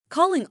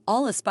calling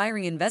all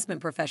aspiring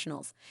investment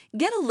professionals.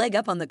 Get a leg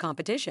up on the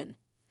competition.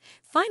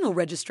 Final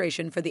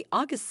registration for the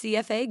August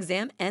CFA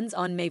exam ends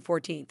on May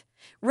 14th.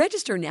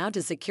 Register now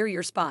to secure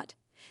your spot.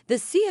 The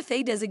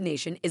CFA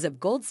designation is of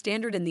gold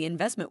standard in the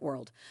investment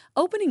world,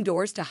 opening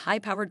doors to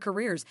high-powered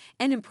careers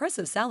and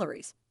impressive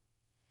salaries.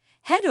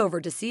 Head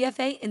over to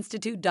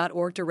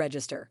cfainstitute.org to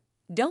register.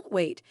 Don't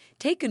wait.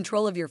 Take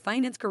control of your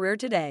finance career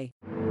today.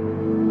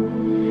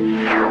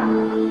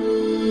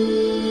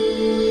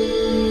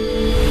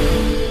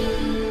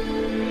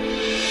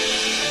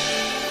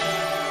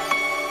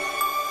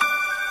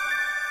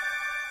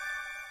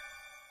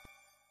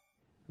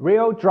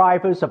 Real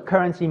drivers of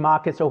currency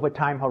markets over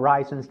time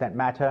horizons that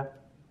matter,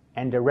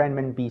 and the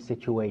renminbi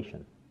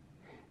situation.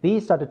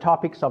 These are the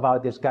topics of our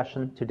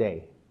discussion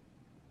today.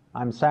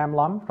 I'm Sam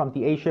Lum from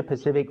the Asia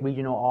Pacific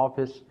Regional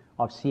Office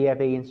of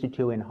CFA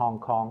Institute in Hong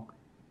Kong.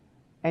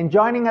 And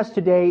joining us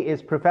today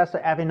is Professor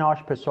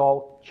Avinash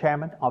Persal,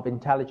 Chairman of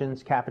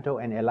Intelligence Capital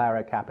and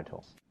Elara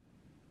Capital.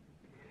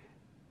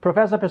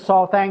 Professor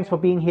Persal, thanks for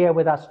being here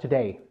with us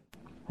today.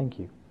 Thank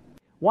you.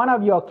 One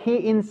of your key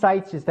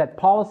insights is that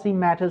policy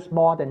matters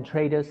more than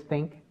traders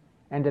think,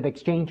 and that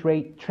exchange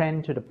rate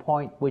trend to the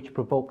point which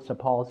provokes a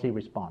policy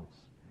response.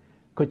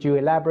 Could you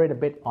elaborate a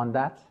bit on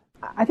that?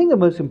 I think the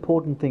most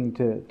important thing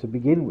to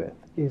begin with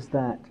is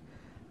that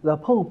the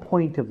whole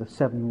point of the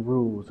 7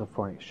 rules of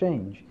foreign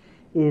exchange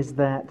is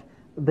that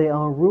they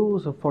are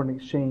rules of foreign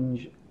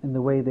exchange in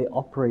the way they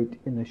operate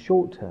in the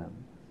short term,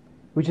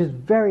 which are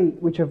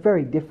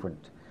very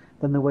different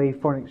than the way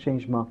foreign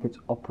exchange markets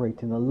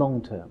operate in the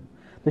long term.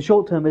 The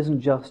short term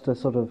isn't just a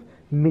sort of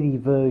mini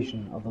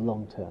version of the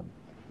long term.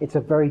 It's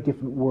a very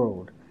different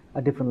world,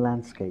 a different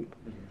landscape.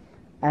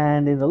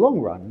 And in the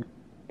long run,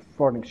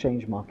 foreign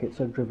exchange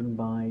markets are driven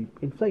by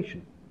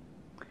inflation.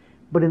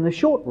 But in the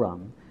short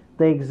run,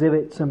 they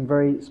exhibit some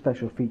very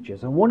special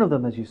features. And one of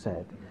them, as you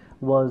said,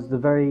 was the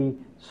very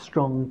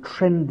strong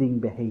trending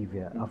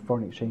behavior of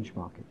foreign exchange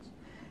markets.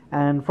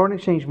 And foreign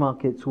exchange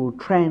markets will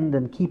trend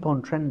and keep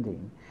on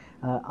trending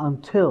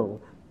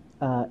until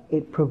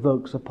it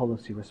provokes a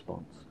policy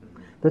response.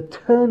 The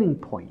turning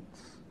points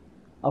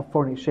of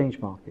foreign exchange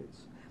markets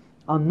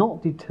are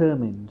not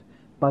determined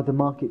by the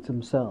markets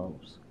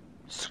themselves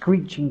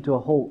screeching to a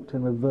halt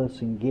and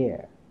reversing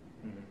gear.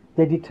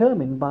 They're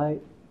determined by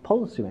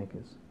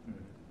policymakers.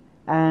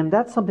 And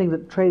that's something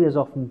that traders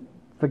often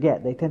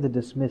forget. They tend to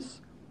dismiss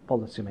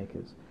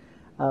policymakers.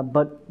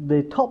 But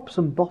the tops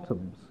and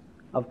bottoms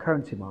of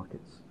currency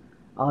markets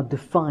are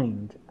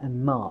defined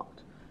and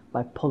marked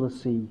by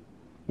policy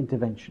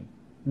intervention,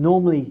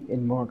 normally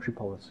in monetary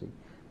policy,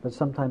 but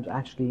sometimes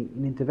actually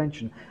in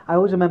intervention. I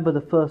always remember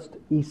the first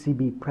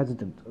ECB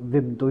president,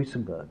 Wim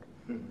Duisenberg,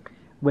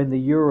 when the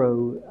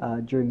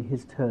euro, during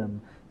his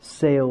term,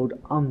 sailed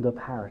under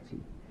parity.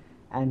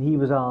 And he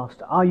was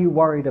asked, are you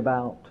worried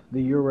about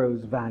the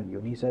euro's value?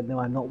 And he said, no,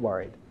 I'm not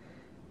worried.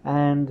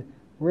 And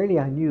really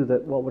I knew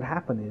that what would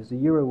happen is the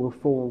euro will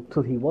fall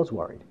till he was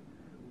worried.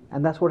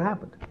 And that's what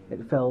happened.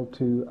 It fell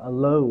to a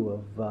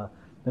low of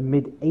the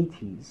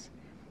mid-80s.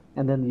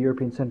 And then the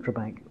European Central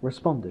Bank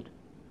responded.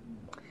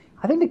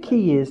 I think the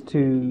key is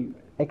to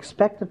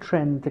expect a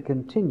trend to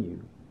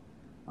continue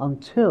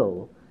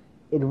until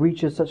it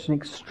reaches such an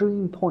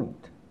extreme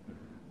point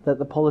that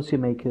the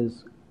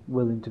policymakers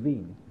will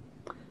intervene.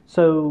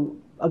 So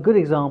a good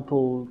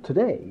example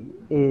today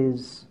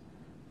is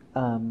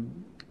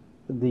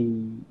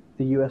the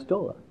US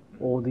dollar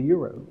or the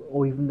euro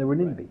or even the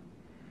renminbi.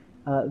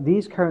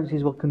 These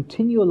currencies will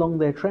continue along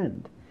their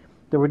trend.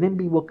 The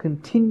renminbi will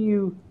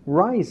continue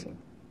rising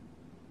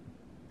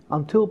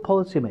until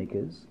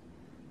policymakers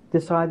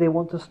decide they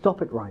want to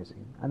stop it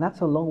rising. And that's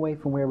a long way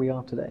from where we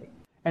are today.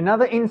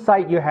 Another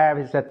insight you have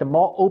is that the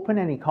more open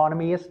an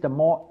economy is, the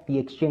more the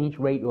exchange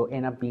rate will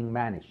end up being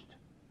managed.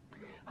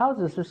 How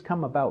does this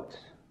come about?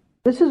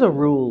 This is a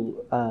rule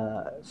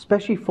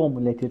specially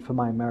formulated for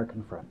my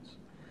American friends,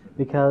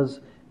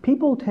 because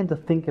people tend to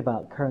think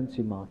about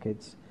currency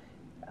markets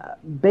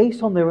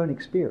based on their own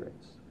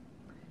experience.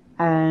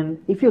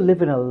 And if you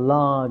live in a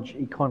large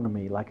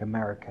economy like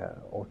America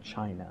or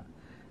China,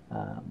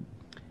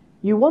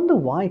 you wonder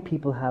why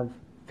people have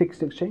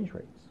fixed exchange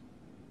rates.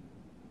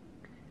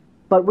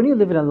 But when you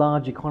live in a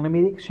large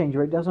economy, the exchange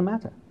rate doesn't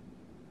matter.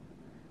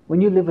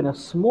 When you live in a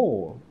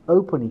small,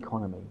 open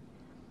economy,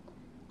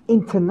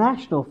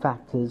 international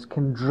factors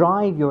can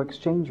drive your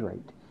exchange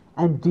rate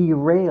and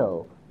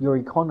derail your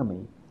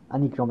economy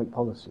and economic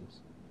policies.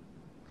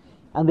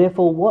 And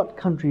therefore, what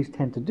countries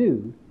tend to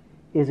do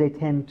is they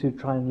tend to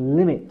try and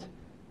limit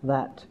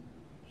that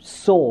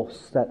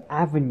source, that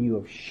avenue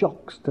of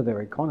shocks to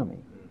their economy.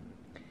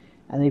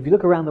 And if you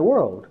look around the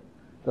world,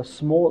 the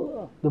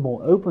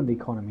more open the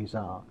economies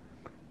are,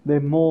 the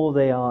more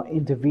they are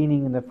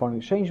intervening in the foreign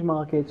exchange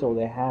markets, or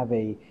they have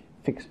a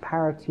fixed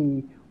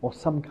parity or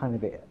some kind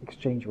of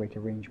exchange rate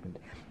arrangement.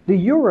 The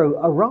euro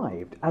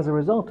arrived as a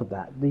result of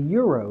that. The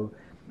euro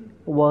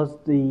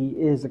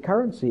is the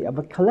currency of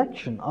a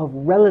collection of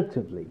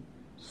relatively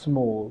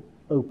small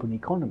open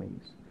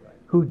economies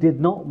who did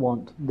not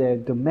want their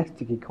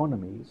domestic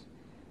economies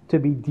to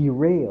be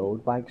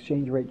derailed by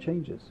exchange rate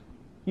changes.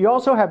 You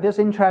also have this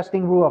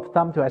interesting rule of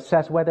thumb to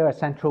assess whether a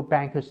central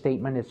banker's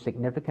statement is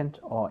significant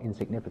or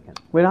insignificant.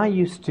 When I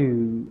used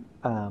to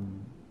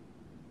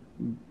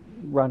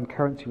run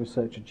currency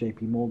research at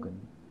JP Morgan,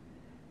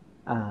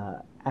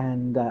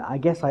 I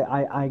guess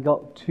I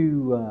got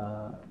too,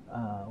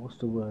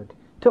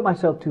 took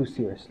myself too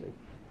seriously.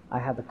 I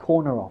had the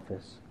corner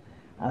office,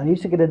 and I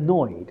used to get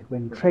annoyed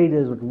when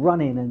traders would run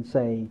in and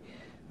say,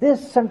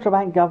 this central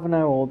bank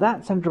governor or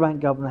that central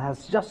bank governor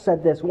has just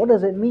said this, what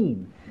does it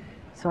mean?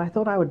 So I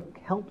thought I would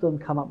help them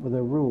come up with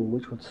a rule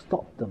which would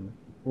stop them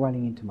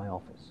running into my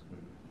office.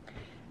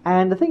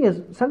 And the thing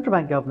is, central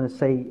bank governors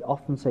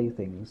often say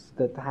things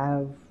that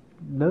have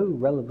no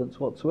relevance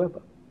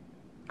whatsoever.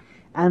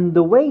 And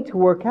the way to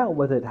work out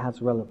whether it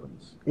has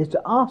relevance is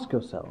to ask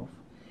yourself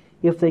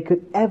if they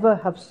could ever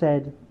have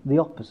said the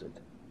opposite.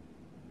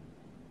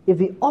 If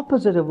the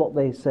opposite of what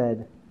they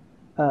said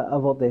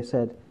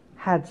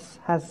has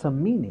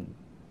some meaning,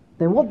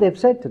 then what they've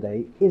said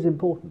today is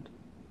important.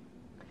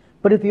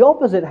 But if the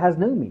opposite has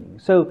no meaning,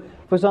 so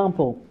for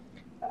example,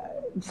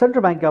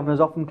 central bank governors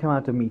often come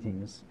out of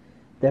meetings,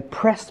 they're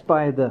pressed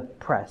by the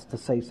press to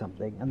say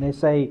something, and they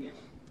say,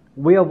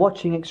 we are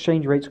watching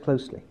exchange rates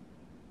closely.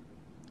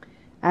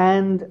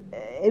 And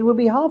it would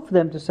be hard for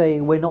them to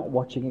say, we're not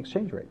watching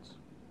exchange rates.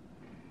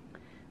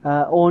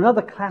 Or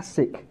another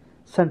classic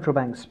central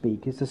bank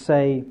speak is to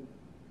say,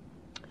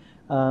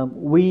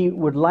 we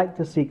would like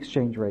to see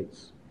exchange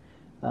rates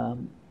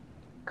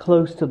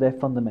close to their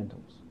fundamentals.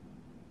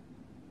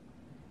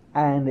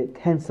 And it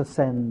tends to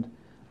send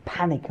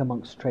panic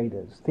amongst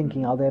traders,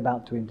 thinking, are they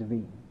about to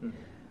intervene?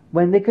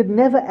 When they could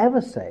never ever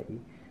say,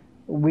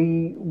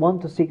 we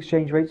want to see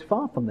exchange rates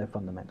far from their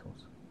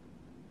fundamentals.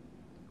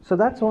 So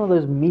that's one of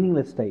those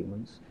meaningless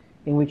statements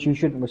in which you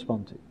shouldn't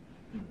respond to.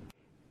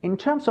 In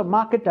terms of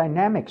market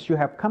dynamics, you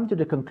have come to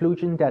the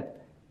conclusion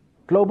that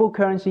global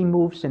currency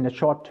moves in the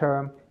short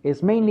term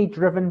is mainly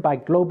driven by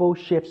global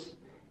shifts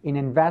in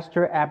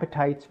investor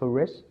appetites for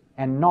risk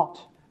and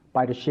not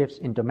by the shifts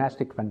in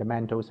domestic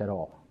fundamentals at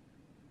all.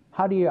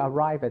 How do you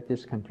arrive at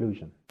this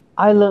conclusion?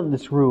 I learned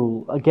this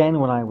rule again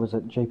when I was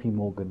at JP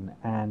Morgan,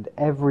 and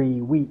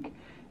every week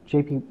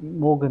JP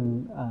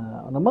Morgan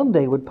on a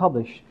Monday would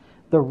publish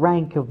the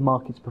rank of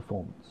markets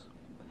performance.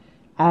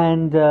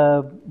 And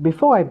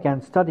before I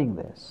began studying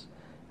this,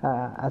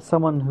 as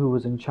someone who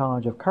was in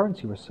charge of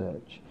currency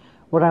research,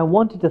 what I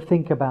wanted to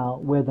think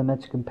about where the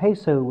Mexican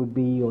peso would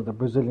be, or the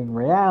Brazilian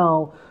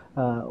real,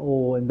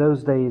 or in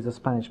those days the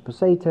Spanish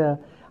peseta,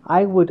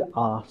 I would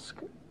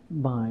ask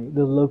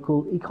the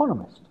local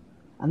economist.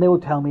 And they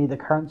would tell me the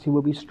currency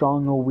would be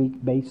strong or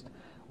weak based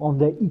on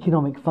their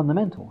economic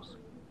fundamentals.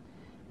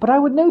 But I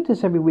would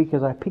notice every week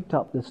as I picked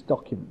up this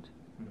document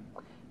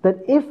that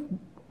if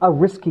a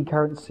risky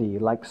currency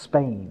like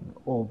Spain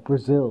or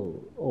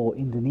Brazil or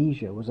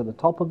Indonesia was at the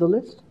top of the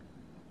list,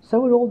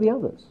 so would all the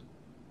others.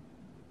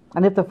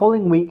 And if the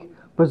following week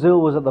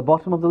Brazil was at the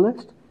bottom of the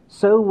list,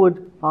 so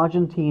would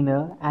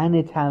Argentina and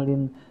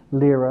Italian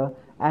lira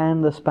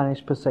and the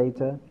Spanish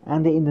peseta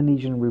and the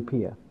Indonesian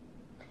rupiah.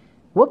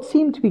 What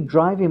seemed to be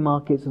driving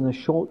markets in the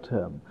short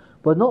term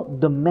were not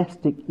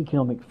domestic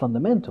economic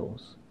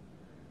fundamentals,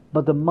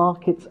 but the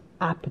market's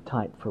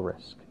appetite for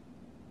risk.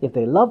 If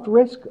they loved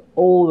risk,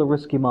 all the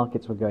risky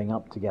markets were going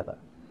up together.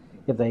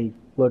 If they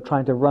were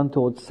trying to run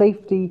towards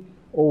safety,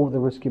 all the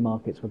risky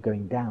markets were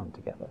going down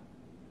together.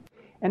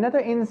 Another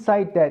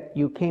insight that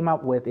you came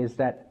up with is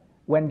that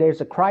when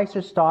there's a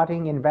crisis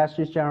starting,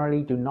 investors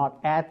generally do not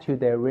add to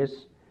their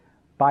risk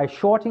by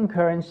shorting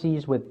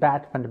currencies with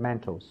bad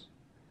fundamentals.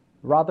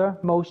 Rather,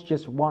 most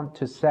just want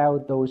to sell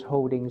those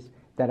holdings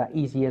that are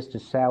easiest to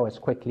sell as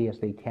quickly as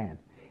they can.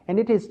 And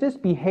it is this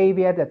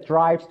behavior that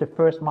drives the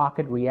first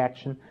market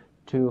reaction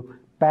to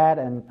bad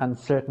and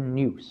uncertain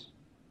news.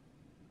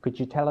 Could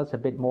you tell us a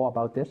bit more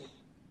about this?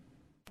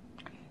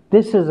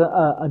 This is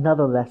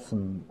another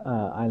lesson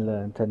I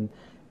learned,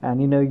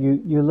 and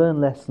you learn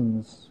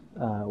lessons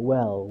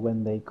well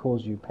when they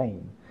cause you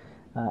pain.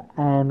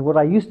 And what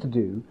I used to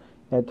do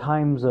at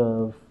times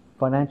of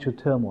financial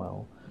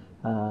turmoil,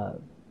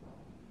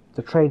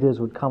 the traders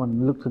would come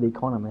and look to the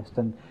economist,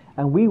 and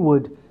we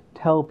would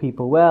tell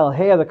people, well,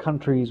 here are the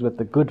countries with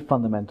the good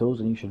fundamentals,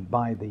 and you should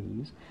buy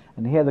these,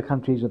 and here are the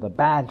countries with the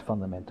bad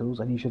fundamentals,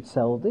 and you should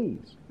sell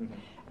these. Mm-hmm.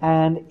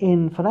 And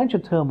in financial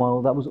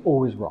turmoil, that was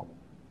always wrong.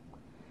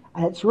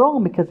 And it's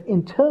wrong because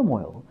in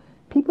turmoil,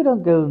 people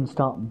don't go and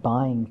start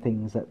buying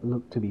things that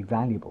look to be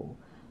valuable.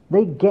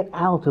 They get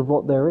out of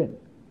what they're in.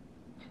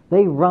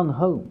 They run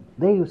home.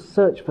 They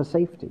search for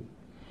safety.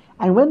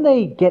 And when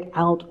they get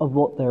out of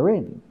what they're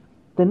in,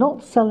 they're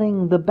not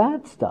selling the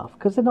bad stuff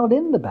because they're not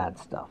in the bad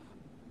stuff.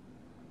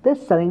 They're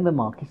selling the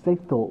markets they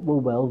thought were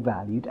well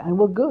valued and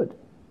were good.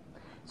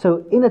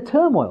 So in a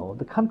turmoil,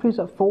 the countries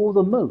that fall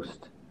the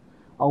most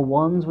are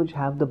ones which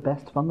have the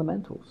best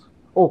fundamentals,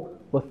 or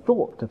were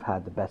thought to have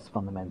had the best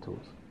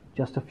fundamentals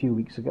just a few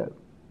weeks ago.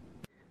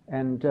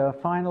 And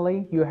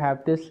finally, you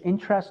have this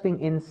interesting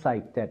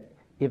insight that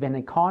if an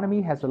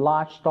economy has a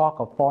large stock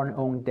of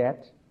foreign-owned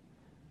debt,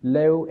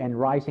 low and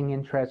rising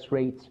interest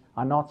rates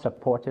are not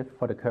supportive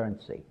for the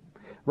currency.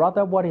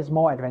 Rather, what is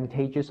more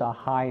advantageous are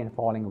high and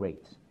falling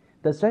rates.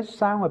 Does this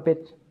sound a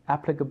bit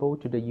applicable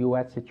to the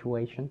U.S.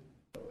 situation?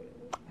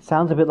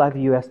 Sounds a bit like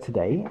the US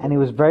today, and it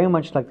was very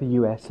much like the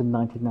US in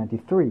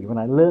 1993 when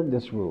I learned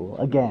this rule,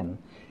 again,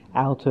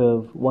 out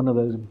of one of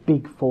those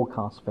big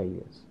forecast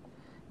failures.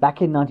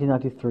 Back in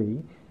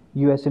 1993,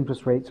 US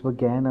interest rates were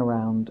again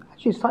around,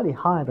 actually slightly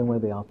higher than where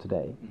they are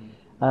today,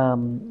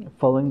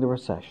 following the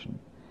recession.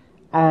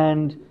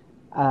 And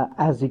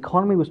as the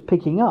economy was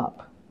picking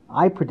up,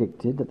 I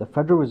predicted that the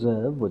Federal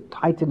Reserve would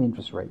tighten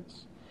interest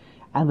rates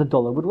and the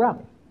dollar would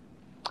rally.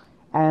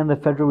 And the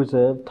Federal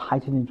Reserve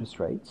tightened interest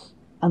rates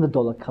and the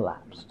dollar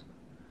collapsed.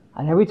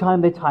 And every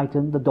time they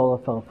tightened, the dollar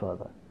fell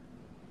further.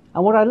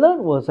 And what I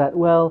learned was that,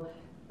 well,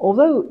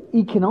 although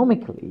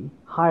economically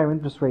higher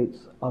interest rates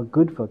are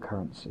good for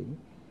currency,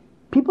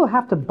 people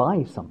have to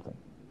buy something.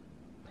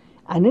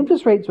 And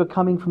interest rates were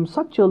coming from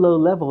such a low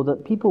level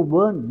that people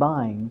weren't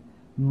buying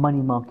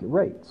money market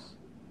rates.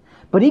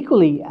 But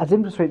equally, as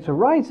interest rates were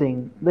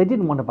rising, they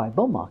didn't want to buy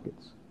bond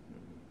markets.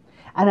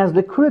 And as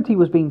liquidity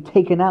was being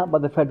taken out by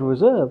the Federal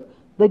Reserve,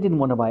 they didn't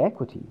want to buy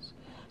equities.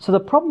 So the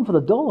problem for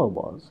the dollar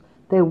was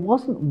there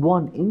wasn't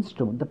one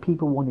instrument that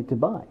people wanted to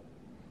buy.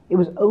 It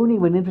was only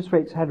when interest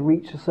rates had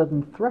reached a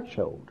certain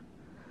threshold,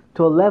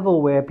 to a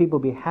level where people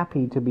would be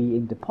happy to be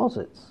in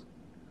deposits,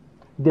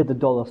 did the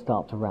dollar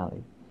start to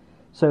rally.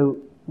 So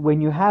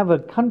when you have a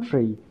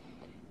country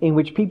in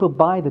which people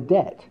buy the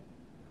debt,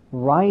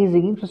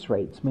 rising interest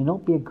rates may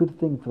not be a good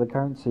thing for the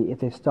currency if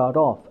they start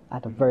off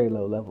at very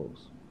low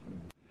levels.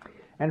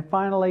 And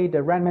finally, the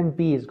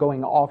renminbi is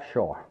going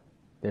offshore.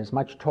 There's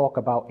much talk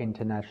about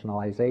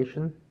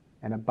internationalization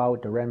and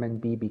about the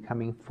renminbi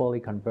becoming fully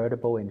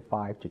convertible in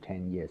 5 to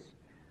 10 years.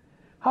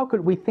 How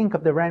could we think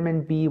of the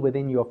renminbi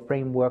within your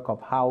framework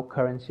of how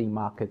currency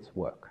markets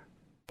work?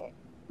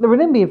 The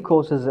renminbi, of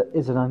course,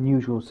 is an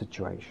unusual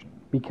situation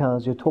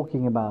because you're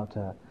talking about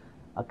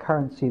a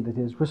currency that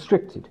is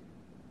restricted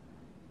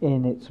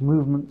in its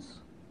movements,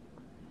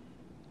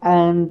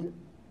 and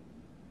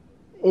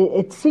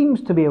it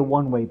seems to be a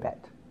one-way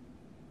bet.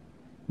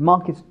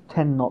 Markets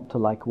tend not to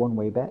like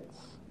one-way bets,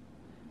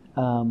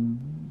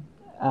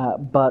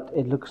 but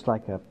it looks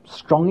like a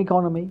strong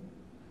economy,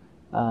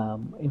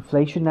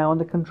 inflation now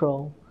under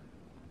control,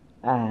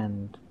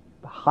 and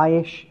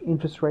high-ish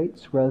interest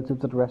rates relative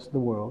to the rest of the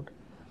world,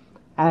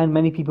 and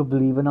many people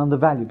believe in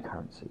undervalued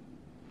currency.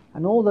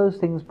 And all those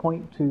things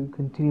point to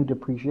continued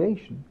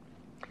appreciation.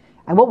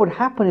 And what would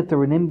happen if the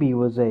renminbi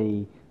was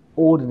a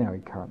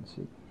ordinary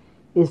currency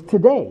is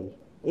today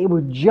it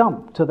would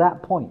jump to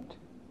that point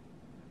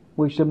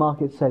which the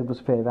market said was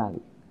fair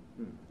value.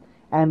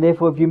 And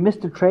therefore, if you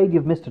missed a trade,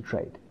 you've missed a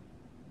trade.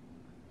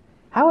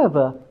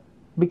 However,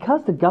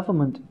 because the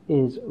government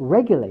is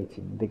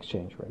regulating the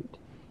exchange rate,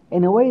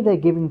 in a way they're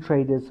giving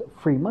traders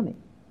free money,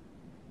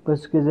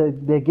 because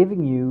they're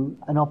giving you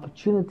an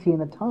opportunity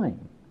and a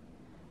time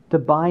to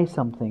buy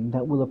something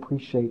that will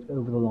appreciate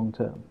over the long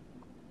term.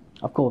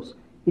 Of course,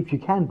 if you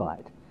can buy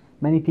it,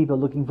 many people are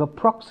looking for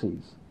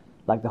proxies,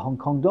 like the Hong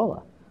Kong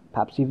dollar,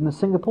 perhaps even the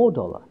Singapore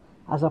dollar,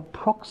 as a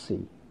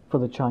proxy for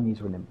the Chinese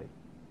renminbi.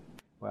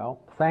 Well,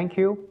 thank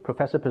you,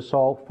 Professor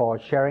Persaud, for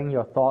sharing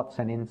your thoughts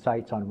and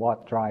insights on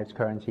what drives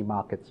currency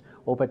markets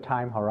over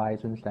time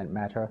horizons that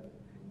matter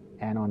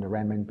and on the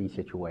renminbi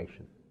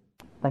situation.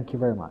 Thank you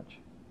very much.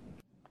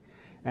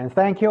 And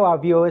thank you, our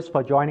viewers,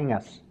 for joining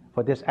us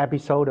for this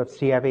episode of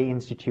CFA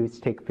Institute's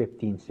Take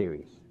 15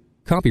 series.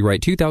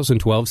 Copyright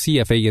 2012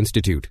 CFA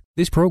Institute.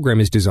 This program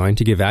is designed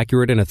to give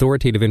accurate and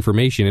authoritative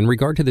information in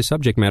regard to the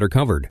subject matter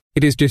covered.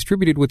 It is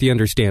distributed with the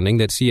understanding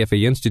that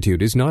CFA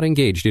Institute is not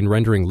engaged in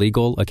rendering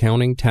legal,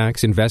 accounting,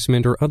 tax,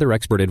 investment, or other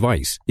expert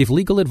advice. If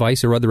legal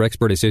advice or other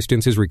expert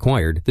assistance is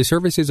required, the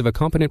services of a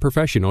competent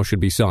professional should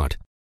be sought.